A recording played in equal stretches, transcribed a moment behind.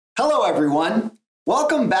Hello, everyone.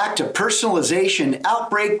 Welcome back to Personalization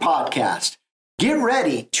Outbreak Podcast. Get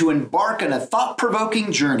ready to embark on a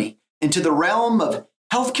thought-provoking journey into the realm of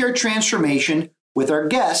healthcare transformation with our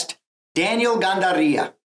guest, Daniel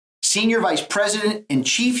Gandaria, Senior Vice President and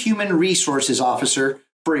Chief Human Resources Officer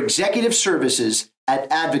for Executive Services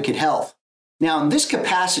at Advocate Health. Now, in this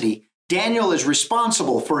capacity, Daniel is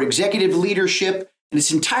responsible for executive leadership in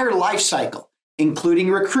its entire life cycle,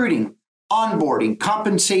 including recruiting, onboarding,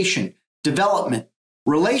 compensation, development,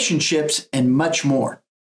 relationships, and much more.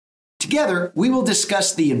 Together, we will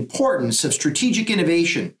discuss the importance of strategic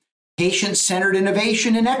innovation, patient-centered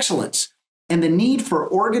innovation and excellence, and the need for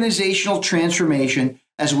organizational transformation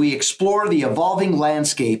as we explore the evolving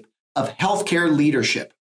landscape of healthcare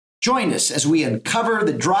leadership. Join us as we uncover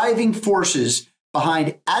the driving forces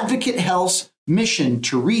behind Advocate Health's mission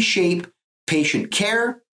to reshape patient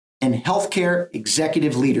care and healthcare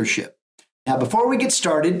executive leadership. Now, before we get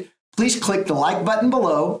started, please click the like button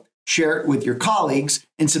below, share it with your colleagues,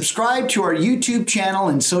 and subscribe to our YouTube channel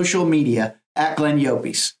and social media at Glenn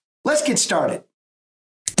Yopes. Let's get started.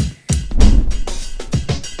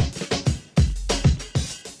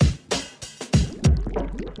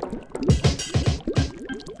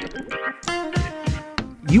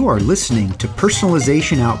 You are listening to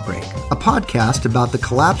Personalization Outbreak, a podcast about the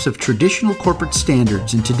collapse of traditional corporate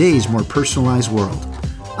standards in today's more personalized world.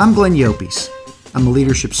 I'm Glenn Yopes. I'm a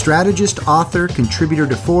leadership strategist, author, contributor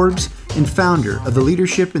to Forbes, and founder of the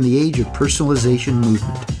Leadership in the Age of Personalization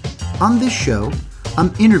movement. On this show,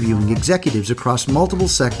 I'm interviewing executives across multiple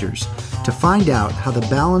sectors to find out how the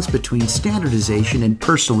balance between standardization and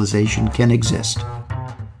personalization can exist.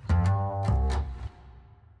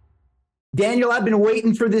 Daniel, I've been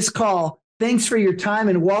waiting for this call. Thanks for your time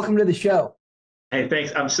and welcome to the show. Hey,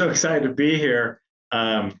 thanks. I'm so excited to be here.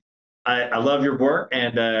 I love your work,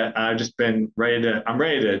 and I've just been ready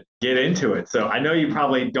to get into it. So I know you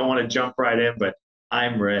probably don't want to jump right in, but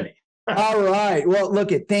I'm ready. All right. Well,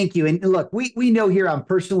 thank you. And look, we know here on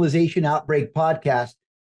Personalization Outbreak Podcast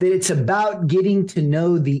that it's about getting to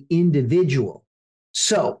know the individual.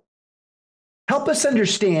 So help us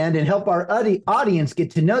understand and help our audience get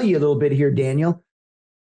to know you a little bit here, Daniel,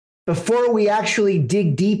 before we actually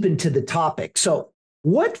dig deep into the topic. So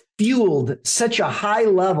what fueled such a high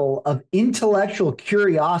level of intellectual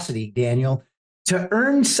curiosity, Daniel, to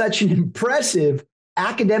earn such an impressive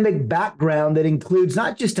academic background that includes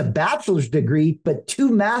not just a bachelor's degree, but 2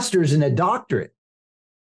 masters and a doctorate?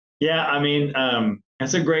 Yeah, I mean,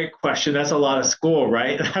 that's a great question. That's a lot of school,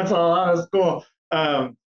 right? That's a lot of school.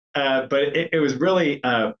 But it was really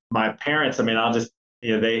my parents. I mean,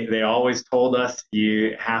 they always told us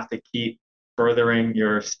you have to keep furthering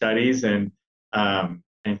your studies and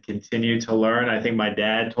continue to learn. I think my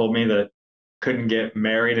dad told me that I couldn't get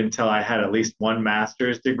married until I had at least 1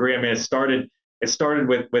 master's degree. I mean, it started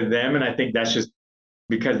with them, and I think that's just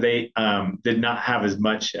because they did not have as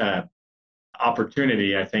much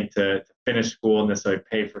opportunity, I think, to finish school and necessarily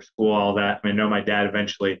pay for school, all that. I mean, I know my dad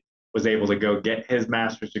eventually was able to go get his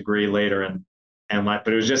master's degree later in life,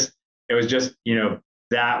 but it was just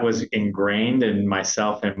that was ingrained in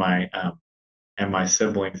myself and my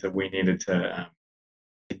siblings that we needed to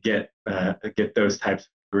get those types of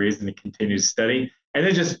degrees and to continue to study. And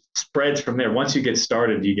it just spreads from there. Once you get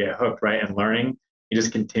started, you get hooked, right? And learning, you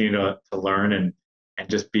just continue to learn and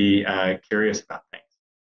just be curious about things.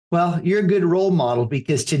 Well, you're a good role model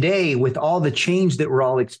because today, with all the change that we're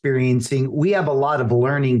all experiencing, we have a lot of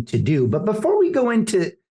learning to do. But before we go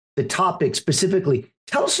into the topic specifically,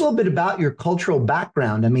 tell us a little bit about your cultural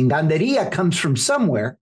background. I mean, Gandaria comes from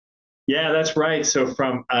somewhere. Yeah, that's right. So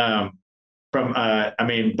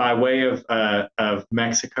by way of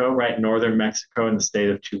Mexico, right, northern Mexico in the state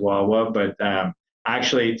of Chihuahua. But I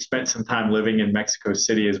actually spent some time living in Mexico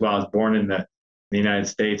City as well. I was born in the United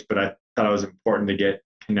States, but I thought it was important to get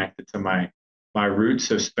connected to my roots.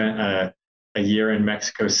 So spent a year in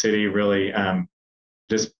Mexico City, really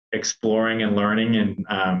just exploring and learning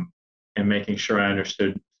and making sure I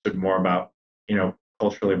understood more about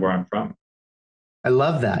culturally where I'm from. I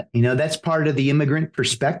love that. That's part of the immigrant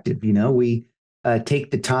perspective. We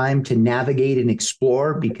take the time to navigate and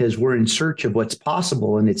explore because we're in search of what's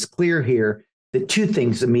possible. And it's clear here that 2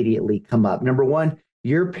 things immediately come up. Number one,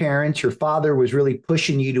 your parents, your father was really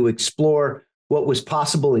pushing you to explore what was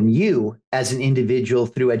possible in you as an individual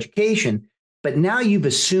through education. But now you've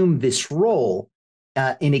assumed this role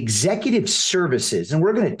in executive services. And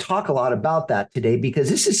we're going to talk a lot about that today because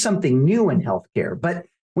this is something new in healthcare. But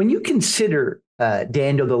when you consider,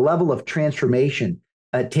 Daniel, the level of transformation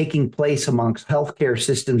taking place amongst healthcare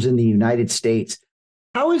systems in the United States,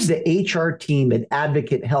 how is the HR team at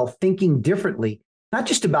Advocate Health thinking differently not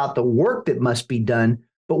just about the work that must be done,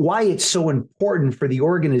 but why it's so important for the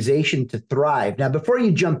organization to thrive. Now, before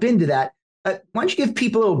you jump into that, why don't you give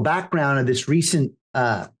people a little background of this recent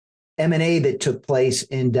M&A that took place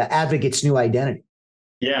in Advocate's new identity?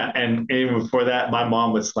 Yeah, and even before that, my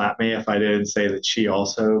mom would slap me if I didn't say that she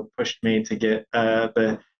also pushed me to get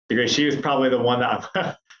the degree. She was probably the one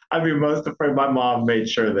that I'd be most afraid. My mom made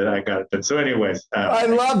sure that I got it done. So, anyways, I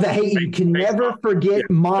love that. Hey, you can never forget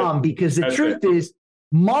mom, because the truth is,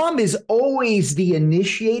 mom is always the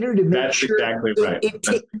initiator to make sure. That's exactly right.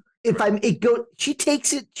 She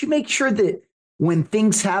takes it. She makes sure that when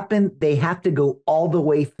things happen, they have to go all the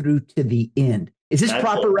way through to the end. Is this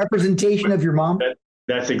proper representation of your mom?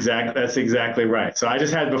 That's exactly right. So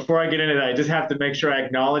before I get into that, I just have to make sure I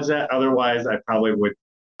acknowledge that. Otherwise,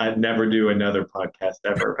 I'd never do another podcast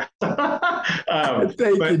ever.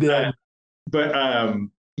 Thank you,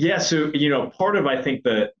 Dan. Yeah, so part of, I think,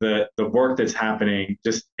 the work that's happening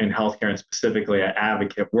just in healthcare and specifically at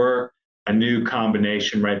Advocate, we're a new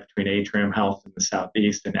combination, right, between Atrium Health in the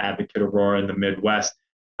Southeast and Advocate Aurora in the Midwest.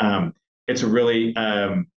 It's a really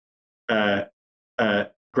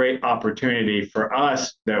great opportunity for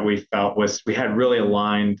us that we felt we had really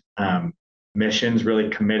aligned missions, really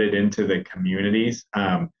committed into the communities,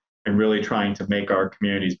 and really trying to make our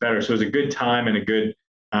communities better. So it was a good time and a good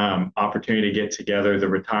opportunity to get together. The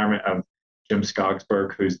retirement of Jim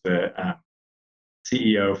Skogsberg, who's the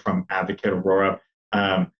CEO from Advocate Aurora,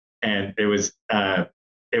 and it was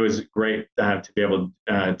great to be able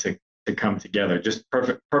to come together. Just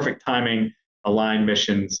perfect timing, aligned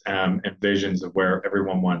missions and visions of where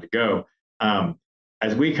everyone wanted to go.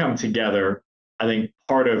 As we come together, I think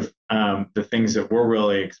part of the things that we're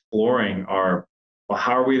really exploring are, well,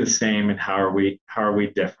 how are we the same and how are we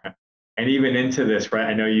different? And even into this, right?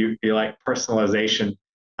 I know you like personalization.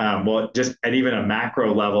 Well, just at even a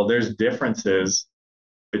macro level, there's differences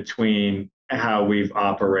between how we've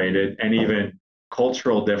operated and even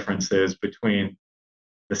cultural differences between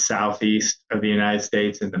the Southeast of the United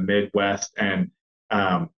States and the Midwest, and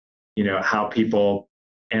how people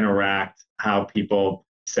interact, how people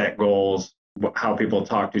set goals, how people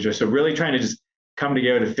talk to each other. So really trying to just come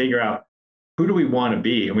together to figure out, who do we want to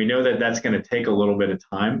be? And we know that that's going to take a little bit of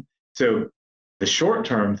time. So the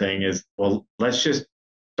short-term thing is, well, let's just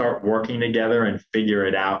start working together and figure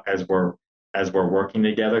it out as we're working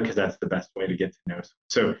together, because that's the best way to get to know.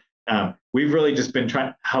 So we've really just been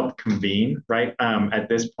trying to help convene, right? At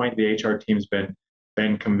this point, the HR team's been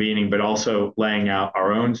convening, but also laying out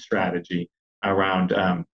our own strategy around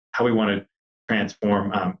how we want to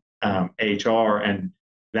transform HR. And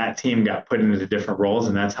that team got put into different roles,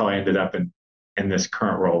 and that's how I ended up in this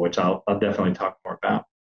current role, which I'll definitely talk more about.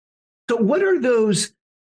 So what are those,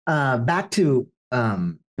 back to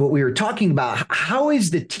what we were talking about, how is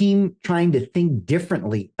the team trying to think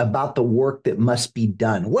differently about the work that must be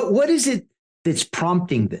done? What is it that's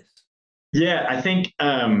prompting this? Yeah, I think,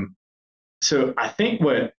 so I think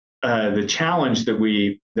what the challenge that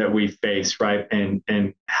we face, right,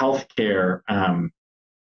 in healthcare,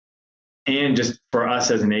 and just for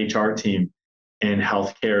us as an HR team in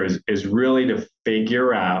healthcare is really to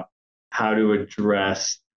figure out how to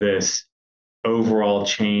address this overall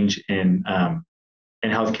change in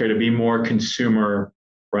healthcare to be more consumer,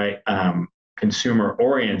 right, consumer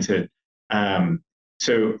oriented.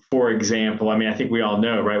 So, for example, I mean, I think we all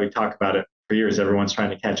know, right? We talk about it for years. Everyone's trying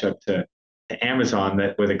to catch up to Amazon,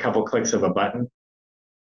 that with a couple clicks of a button,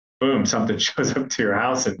 boom, something shows up to your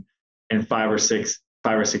house in 5 or 6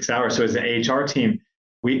 hours. So as an HR team,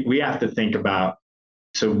 we have to think about,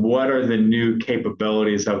 so what are the new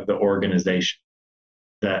capabilities of the organization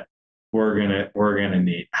that we're gonna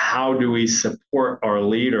need? How do we support our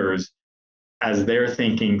leaders as they're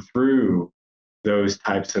thinking through those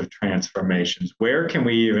types of transformations? Where can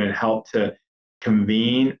we even help to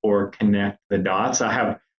convene or connect the dots? I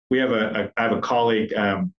have a colleague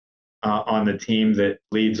on the team that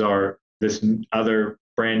leads this other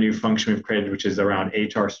brand new function we've created, which is around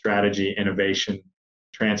HR strategy, innovation,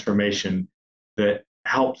 transformation, that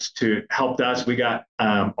helped us. We got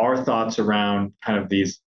our thoughts around kind of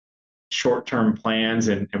these short-term plans,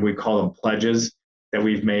 and we call them pledges that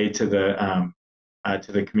we've made to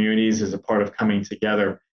the communities as a part of coming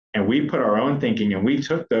together. And we put our own thinking, and we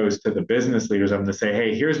took those to the business leaders of them to say,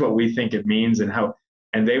 hey, here's what we think it means and how.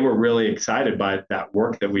 And they were really excited by that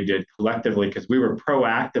work that we did collectively, because we were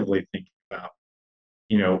proactively thinking about,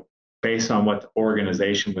 based on what the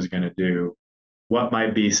organization was going to do, what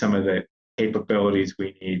might be some of the capabilities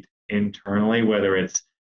we need internally, whether it's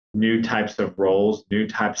new types of roles, new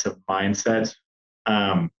types of mindsets,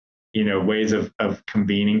 ways of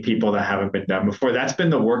convening people that haven't been done before. That's been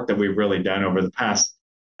the work that we've really done over the past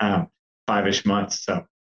 5-ish months. So.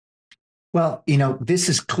 Well, this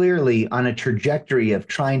is clearly on a trajectory of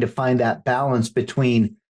trying to find that balance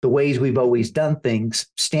between the ways we've always done things,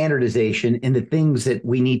 standardization, and the things that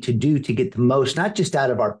we need to do to get the most, not just out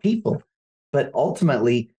of our people, but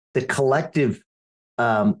ultimately the collective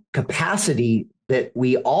capacity that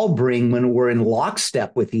we all bring when we're in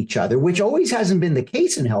lockstep with each other, which always hasn't been the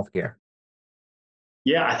case in healthcare.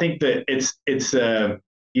 Yeah, I think that it's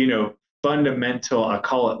fundamental. I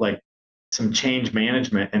call it like some change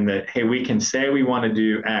management, and that, hey, we can say we want to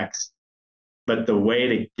do X, but the way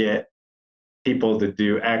to get people to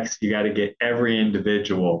do X, you got to get every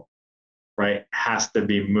individual, right, has to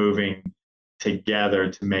be moving together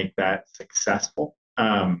to make that successful.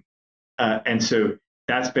 And so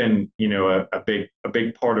that's been, a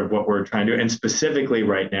big part of what we're trying to do. And specifically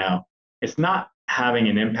right now, it's not having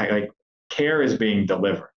an impact. Like, care is being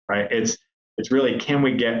delivered, right? It's really, can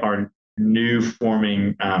we get our new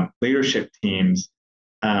forming leadership teams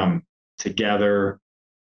together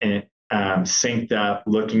and synced up,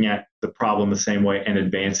 looking at the problem the same way and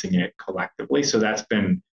advancing it collectively. So that's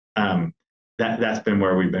been that's been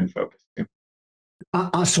where we've been focused.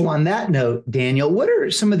 So on that note, Daniel, what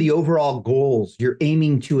are some of the overall goals you're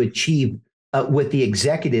aiming to achieve with the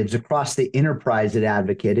executives across the enterprise at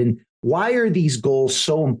Advocate, and why are these goals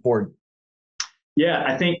so important? Yeah,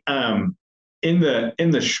 I think in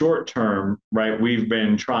the short term, right, we've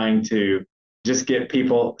been trying to just get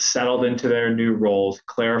people settled into their new roles,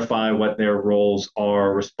 clarify what their roles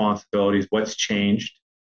are, responsibilities, what's changed,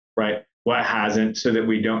 right, what hasn't, so that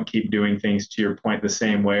we don't keep doing things, to your point, the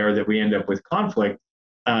same way, or that we end up with conflict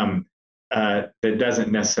that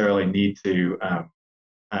doesn't necessarily need to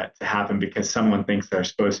happen because someone thinks they're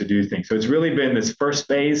supposed to do things. So it's really been, this first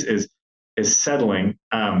phase is settling,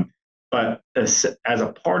 but as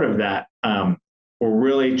a part of that, we're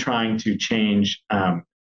really trying to change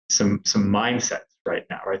some mindsets right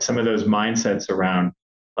now, right? Some of those mindsets around,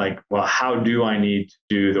 like, well, how do I need to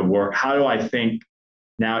do the work? How do I think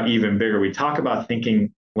now even bigger? We talk about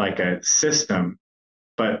thinking like a system,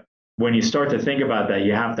 but when you start to think about that,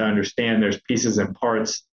 you have to understand there's pieces and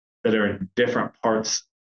parts that are in different parts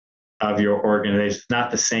of your organization. It's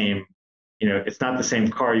not the same, it's not the same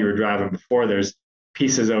car you were driving before. There's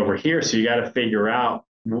pieces over here. So you got to figure out,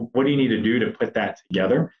 what do you need to do to put that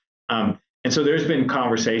together? And so there's been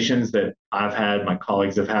conversations that I've had, my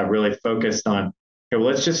colleagues have had, really focused on, okay, well,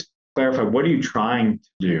 let's just clarify, what are you trying to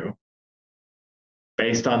do?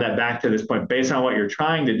 Based on that, back to this point, based on what you're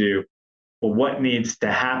trying to do, well, what needs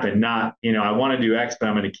to happen? Not, I want to do X, but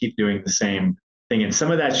I'm going to keep doing the same thing. And some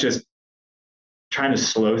of that's just trying to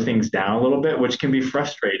slow things down a little bit, which can be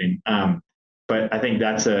frustrating. But I think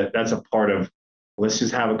that's a part of, let's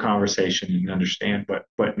just have a conversation and understand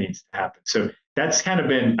what needs to happen. So that's kind of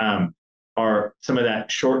been some of that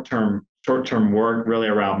short-term work, really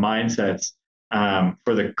around mindsets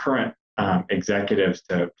for the current executives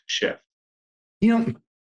to shift.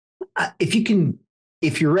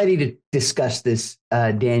 If you're ready to discuss this,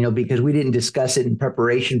 Daniel, because we didn't discuss it in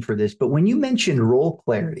preparation for this, but when you mentioned role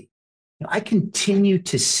clarity, I continue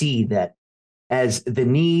to see that as the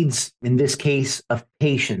needs, in this case, of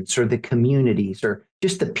patients or the communities or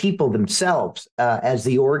just the people themselves, as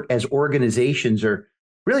organizations are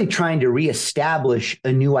really trying to reestablish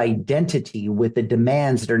a new identity with the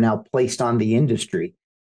demands that are now placed on the industry.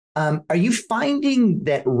 Are you finding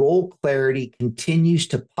that role clarity continues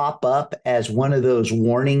to pop up as one of those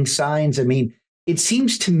warning signs? I mean, it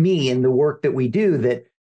seems to me in the work that we do that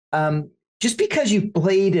just because you've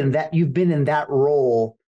been in that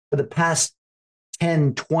role for the past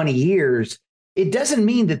 10, 20 years, it doesn't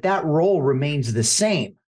mean that role remains the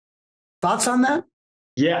same. Thoughts on that?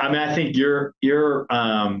 Yeah, I mean, I think you're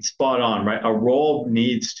spot on, right? A role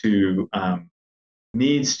needs to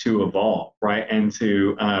evolve, right? And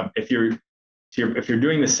if you're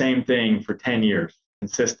doing the same thing for 10 years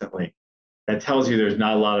consistently, that tells you there's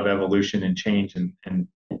not a lot of evolution and change in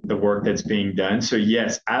the work that's being done. So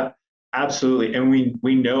yes, absolutely, and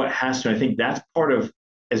we know it has to. I think that's part of,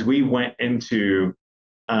 as we went into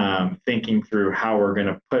thinking through how we're going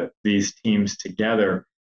to put these teams together,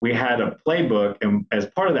 we had a playbook, and as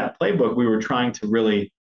part of that playbook, we were trying to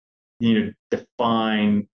really,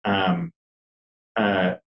 define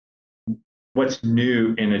what's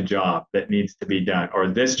new in a job that needs to be done, or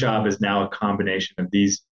this job is now a combination of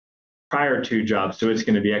these prior two jobs, so it's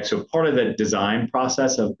going to be X. So part of the design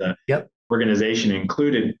process of the organization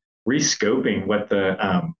included rescoping what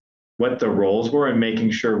the roles were and making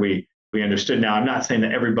sure we understood. Now, I'm not saying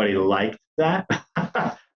that everybody liked that,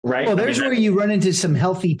 right? Well, there's where you run into some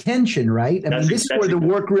healthy tension, right? I mean, this is where the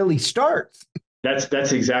work really starts.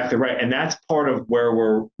 That's exactly right, and that's part of where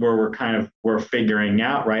we're figuring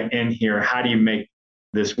out right in here. How do you make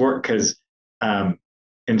this work? Because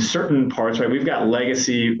in certain parts, right, we've got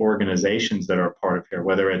legacy organizations that are a part of here,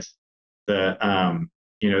 whether it's the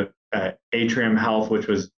Atrium Health, which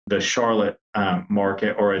was the Charlotte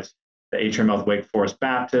market, or it's the Atrium Health Wake Forest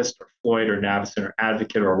Baptist, or Floyd, or Navicent, or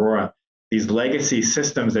Advocate, or Aurora. These legacy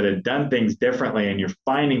systems that had done things differently, and you're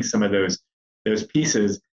finding some of those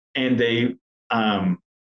pieces, and they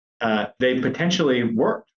potentially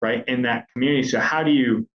worked right in that community. So how do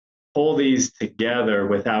you pull these together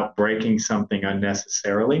without breaking something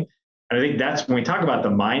unnecessarily? And I think that's when we talk about the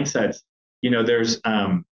mindsets. There's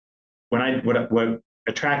what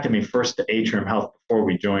attracted me first to Atrium Health before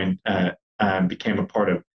we joined, became a part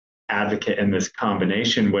of Advocate in this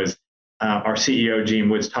combination was our CEO Gene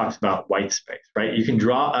Woods talks about white space, right? You can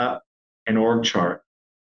draw up an org chart,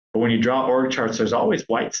 but when you draw org charts, there's always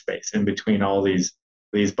white space in between all these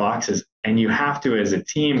boxes, and you have to, as a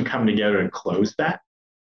team, come together and close that.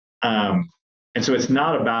 And so it's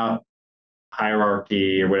not about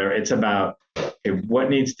hierarchy or whatever. It's about what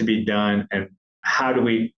needs to be done, and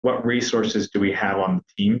what resources do we have on the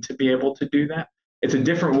team to be able to do that? It's a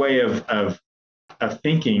different way of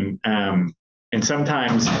thinking, and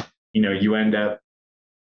sometimes you end up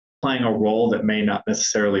playing a role that may not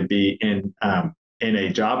necessarily be in a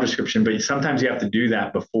job description, but sometimes you have to do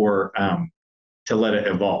that before to let it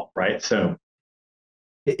evolve, right? So,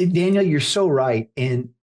 Daniel, you're so right. And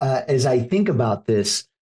as I think about this,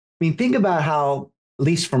 I mean, think about how, at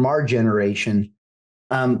least from our generation,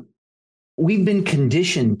 we've been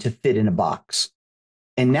conditioned to fit in a box.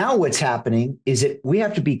 And now what's happening is that we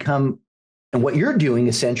have to become, and what you're doing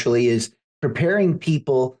essentially is preparing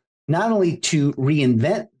people not only to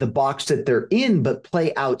reinvent the box that they're in, but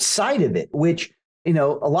play outside of it, which, a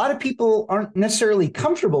lot of people aren't necessarily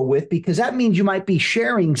comfortable with, because that means you might be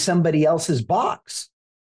sharing somebody else's box.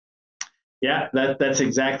 Yeah, that's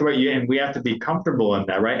exactly right. And we have to be comfortable in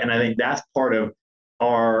that, right? And I think that's part of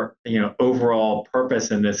our, overall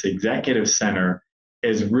purpose in this executive center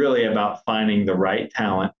is really about finding the right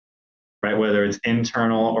talent, right? Whether it's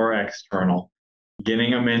internal or external,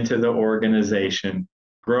 getting them into the organization,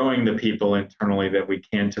 growing the people internally that we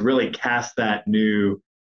can to really cast that new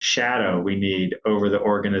shadow we need over the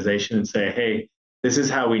organization and say, hey, this is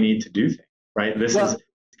how we need to do things, right? This is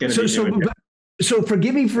going to be So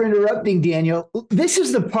forgive me for interrupting, Daniel. This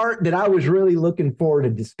is the part that I was really looking forward to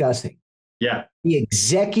discussing. Yeah. The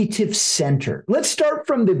executive center. Let's start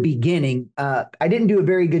from the beginning. I didn't do a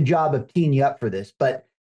very good job of teeing you up for this, but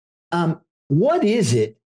what is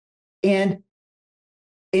it? And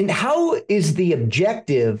how is the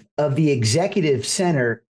objective of the executive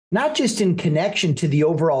center, not just in connection to the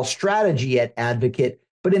overall strategy at Advocate,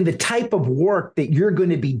 but in the type of work that you're going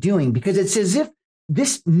to be doing? Because it's as if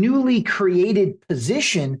this newly created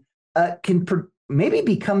position can maybe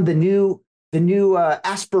become the new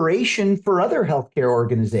aspiration for other healthcare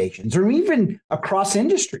organizations or even across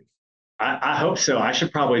industries. I hope so. I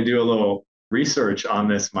should probably do a little research on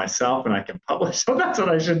this myself, and I can publish. So that's what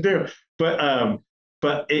I should do.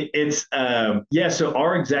 But it's So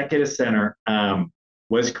our executive center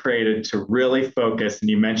was created to really focus, and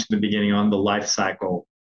you mentioned in the beginning, on the life cycle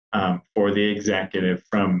for the executive,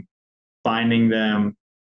 from finding them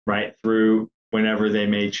right through whenever they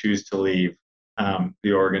may choose to leave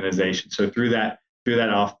the organization. So through that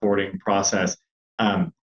offboarding process.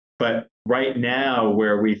 But right now,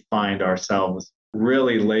 where we find ourselves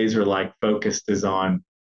really laser-like focused is on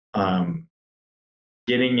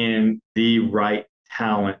getting in the right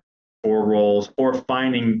talent for roles, or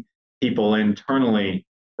finding people internally,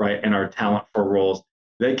 right, in our talent for roles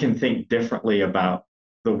that can think differently about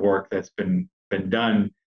the work that's been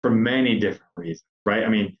done for many different reasons, right? I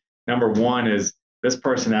mean, number one is this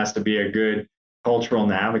person has to be a good cultural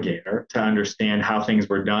navigator to understand how things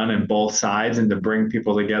were done in both sides, and to bring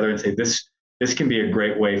people together and say, this can be a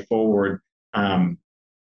great way forward,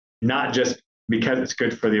 not just because it's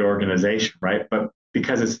good for the organization, right? But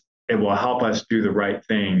because it will help us do the right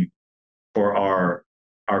thing for our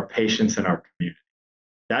patients and our community.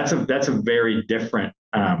 That's a very different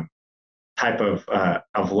type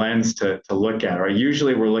of lens to look at. Or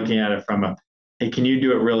usually we're looking at it from hey, can you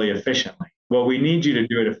do it really efficiently? Well, we need you to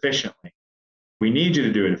do it efficiently. We need you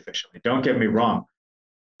to do it efficiently. Don't get me wrong,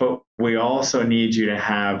 but we also need you to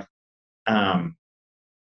have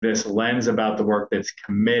this lens about the work that's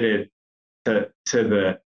committed to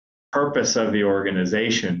the purpose of the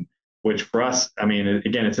organization, which for us, I mean,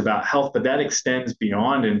 again, it's about health, but that extends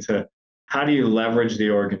beyond into how do you leverage the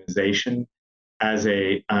organization as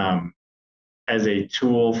a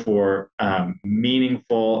tool for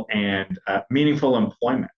meaningful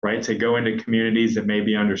employment, right? To go into communities that may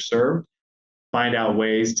be underserved, find out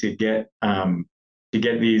ways to get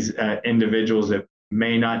these individuals that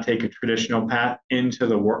may not take a traditional path into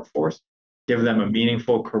the workforce, give them a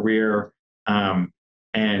meaningful career, and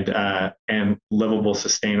livable,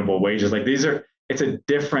 sustainable wages. Like it's a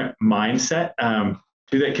different mindset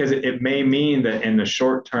to that, because it may mean that in the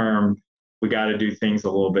short term we got to do things a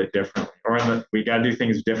little bit differently, or we got to do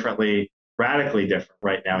things differently, radically different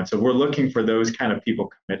right now. And so we're looking for those kind of people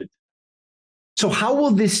committed. So how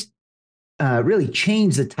will this really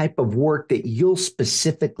change the type of work that you'll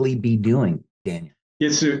specifically be doing, Daniel?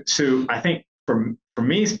 Yeah, so I think for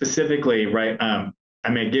me specifically, right, I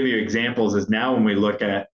may give you examples. Is now when we look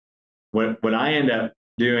at what I end up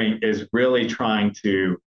doing is really trying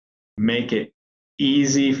to make it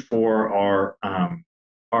easy for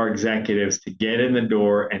our executives to get in the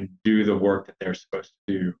door and do the work that they're supposed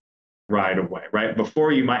to do right away. Right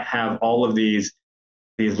before, you might have all of these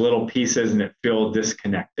little pieces and it feel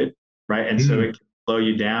disconnected, right? And so it can slow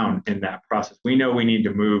you down in that process. We know we need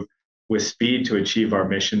to move with speed to achieve our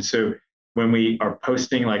mission. So when we are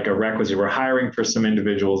posting like a requisite, we're hiring for some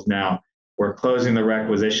individuals now, we're closing the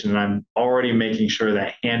requisition, and I'm already making sure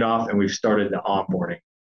that handoff, and we've started that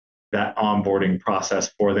onboarding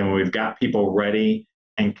process for them. We've got people ready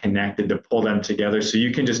and connected to pull them together. So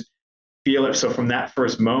you can just feel it. So from that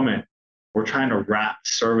first moment, we're trying to wrap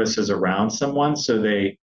services around someone so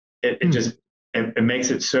it makes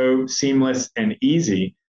it so seamless and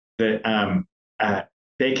easy that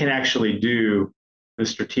they can actually do the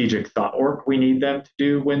strategic thought work we need them to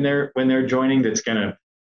do when they're joining. That's going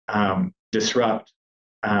to disrupt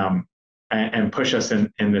and push us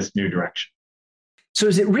in this new direction. So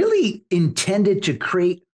is it really intended to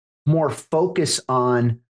create more focus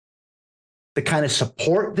on the kind of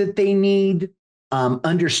support that they need,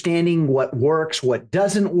 understanding what works, what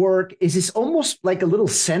doesn't work? Is this almost like a little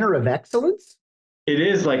center of excellence? It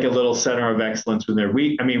is like a little center of excellence in there.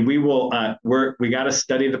 We got to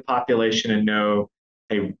study the population and know,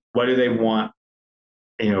 hey, what do they want?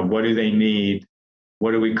 What do they need?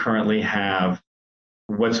 What do we currently have?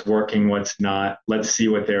 What's working? What's not? Let's see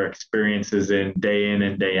what their experience is in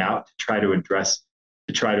and day out to try to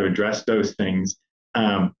address those things.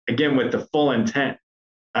 Again, with the full intent,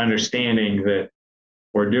 understanding that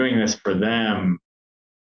we're doing this for them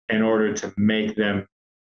in order to make them,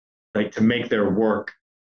 to make their work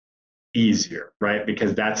easier, right?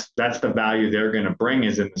 Because that's the value they're going to bring,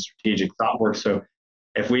 is in the strategic thought work. So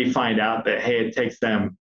if we find out that, hey, it takes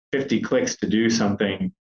them 50 clicks to do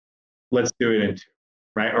something, let's do it in 2,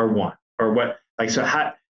 right? Or 1, or what? So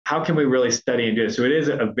how can we really study and do it? So it is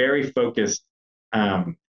a very focused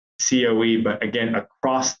COE, but again,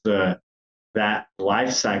 across that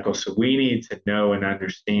life cycle. So we need to know and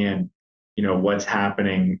understand, what's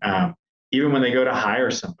happening. Even when they go to hire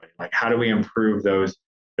somebody, like how do we improve those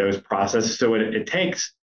processes? So what it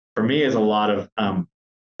takes for me is a lot of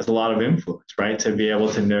influence, right? To be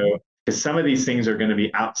able to know, because some of these things are going to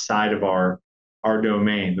be outside of our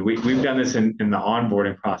domain. We've done this in the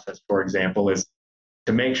onboarding process, for example, is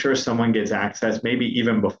to make sure someone gets access, maybe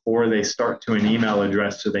even before they start, to an email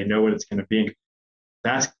address so they know what it's going to be.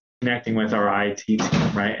 That's connecting with our IT team,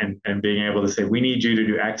 right? And being able to say, we need you to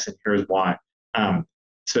do X and here's why.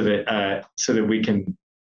 So that we can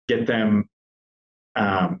get them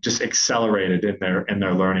just accelerated in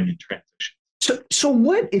their learning and transition. So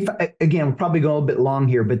what if, again, we're probably going a little bit long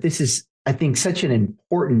here, but this is, I think, such an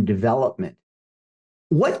important development.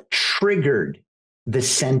 What triggered the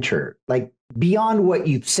center? Like, beyond what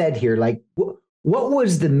you've said here, like what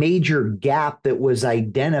was the major gap that was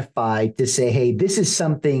identified to say, hey, this is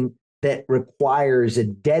something that requires a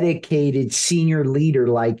dedicated senior leader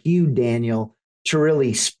like you, Daniel, to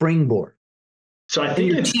really springboard? So I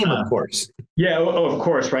think it's team, of course. Yeah, of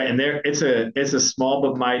course, right. And it's a small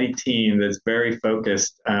but mighty team that's very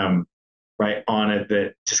focused, right, on it,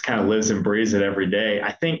 that just kind of lives and breathes it every day.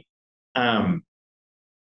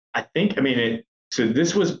 So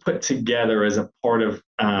this was put together as a part of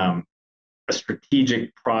a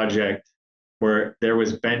strategic project where there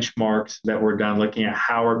was benchmarks that were done looking at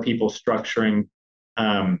how are people structuring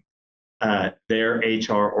their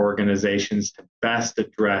HR organizations to best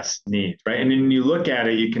address needs, right? And then you look at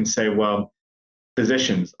it, you can say, well,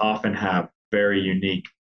 physicians often have very unique,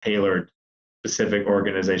 tailored, specific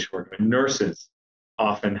organization work. Nurses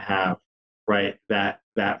often have, right, that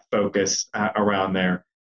focus around there.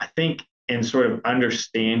 I think in sort of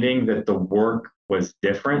understanding that the work was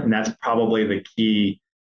different, and that's probably the key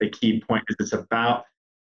point, is it's about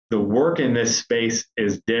the work in this space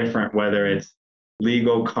is different, whether it's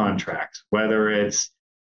legal contracts, whether it's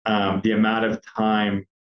the amount of time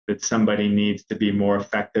that somebody needs to be more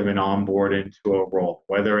effective and onboard into a role,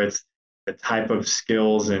 whether it's the type of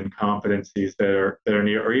skills and competencies that are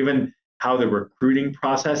needed, or even how the recruiting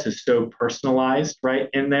process is so personalized right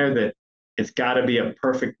in there that it's got to be a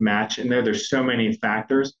perfect match in there. There's so many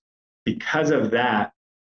factors. Because of that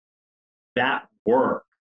work,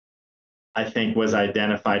 I think, was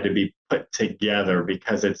identified to be put together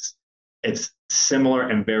because it's similar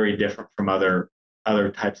and very different from other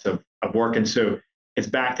types of work. And so it's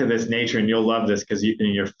back to this nature, and you'll love this because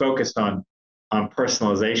you're focused on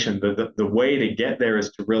personalization. The way to get there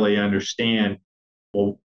is to really understand,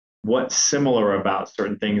 well, what's similar about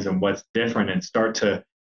certain things and what's different, and start to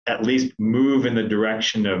at least move in the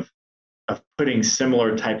direction of putting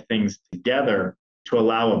similar type things together to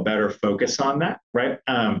allow a better focus on that, right?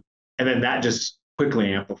 And then that just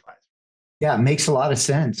quickly amplifies. Yeah, it makes a lot of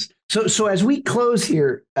sense. So as we close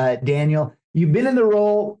here, Daniel, you've been in the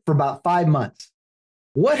role for about 5 months.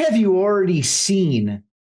 What have you already seen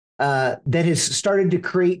that has started to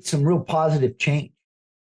create some real positive change?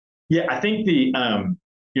 Yeah, I think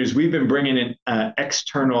as we've been bringing in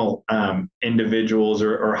external individuals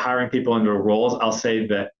or hiring people into roles, I'll say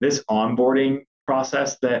that this onboarding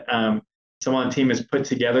process that someone on the team has put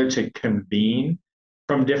together to convene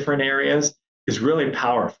from different areas is really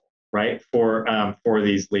powerful, right, for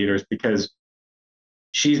these leaders, because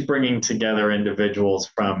she's bringing together individuals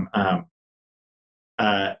from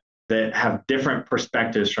that have different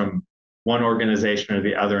perspectives from one organization or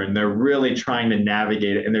the other, and they're really trying to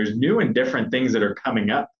navigate it. And there's new and different things that are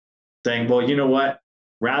coming up, saying, well, you know what,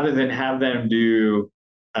 rather than have them do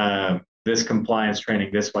this compliance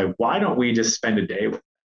training this way, why don't we just spend a day with them?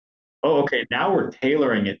 Oh, okay, now we're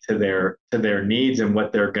tailoring it to their needs and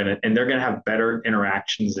what they're gonna have better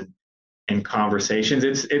interactions and conversations.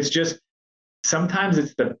 It's just, sometimes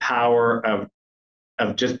it's the power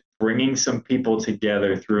of just bringing some people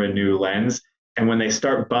together through a new lens. And when they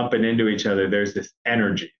start bumping into each other, there's this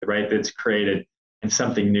energy, right, that's created, and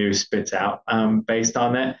something new spits out based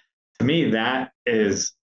on that. To me, that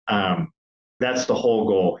is that's the whole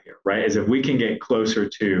goal here, right? Is if we can get closer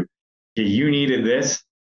to, you needed this,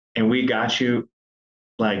 and we got you,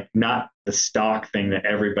 like, not the stock thing that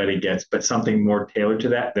everybody gets, but something more tailored to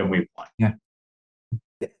that, then we won. Yeah,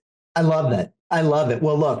 I love that. I love it.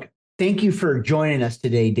 Well, look, thank you for joining us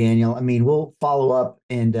today, Daniel. I mean, we'll follow up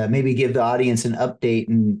and maybe give the audience an update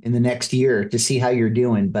in the next year to see how you're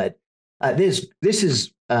doing. But this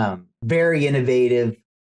is very innovative,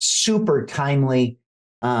 super timely.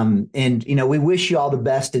 And, we wish you all the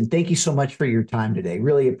best. And thank you so much for your time today.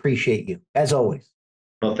 Really appreciate you, as always.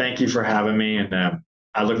 Well, thank you for having me. And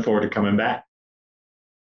I look forward to coming back.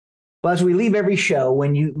 Well, as we leave every show,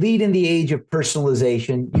 when you lead in the age of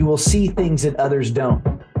personalization, you will see things that others don't.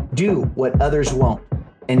 Do what others won't,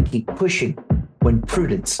 and keep pushing when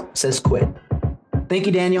prudence says quit. Thank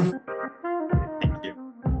you, Daniel. Thank you.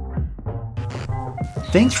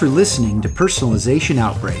 Thanks for listening to Personalization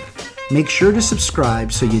Outbreak. Make sure to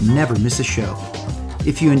subscribe so you never miss a show.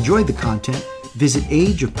 If you enjoyed the content, visit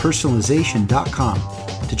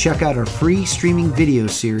ageofpersonalization.com to check out our free streaming video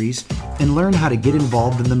series and learn how to get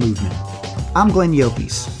involved in the movement. I'm Glenn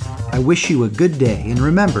Yopes. I wish you a good day, and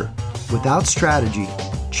remember, without strategy,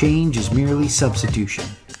 change is merely substitution,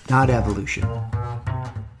 not evolution.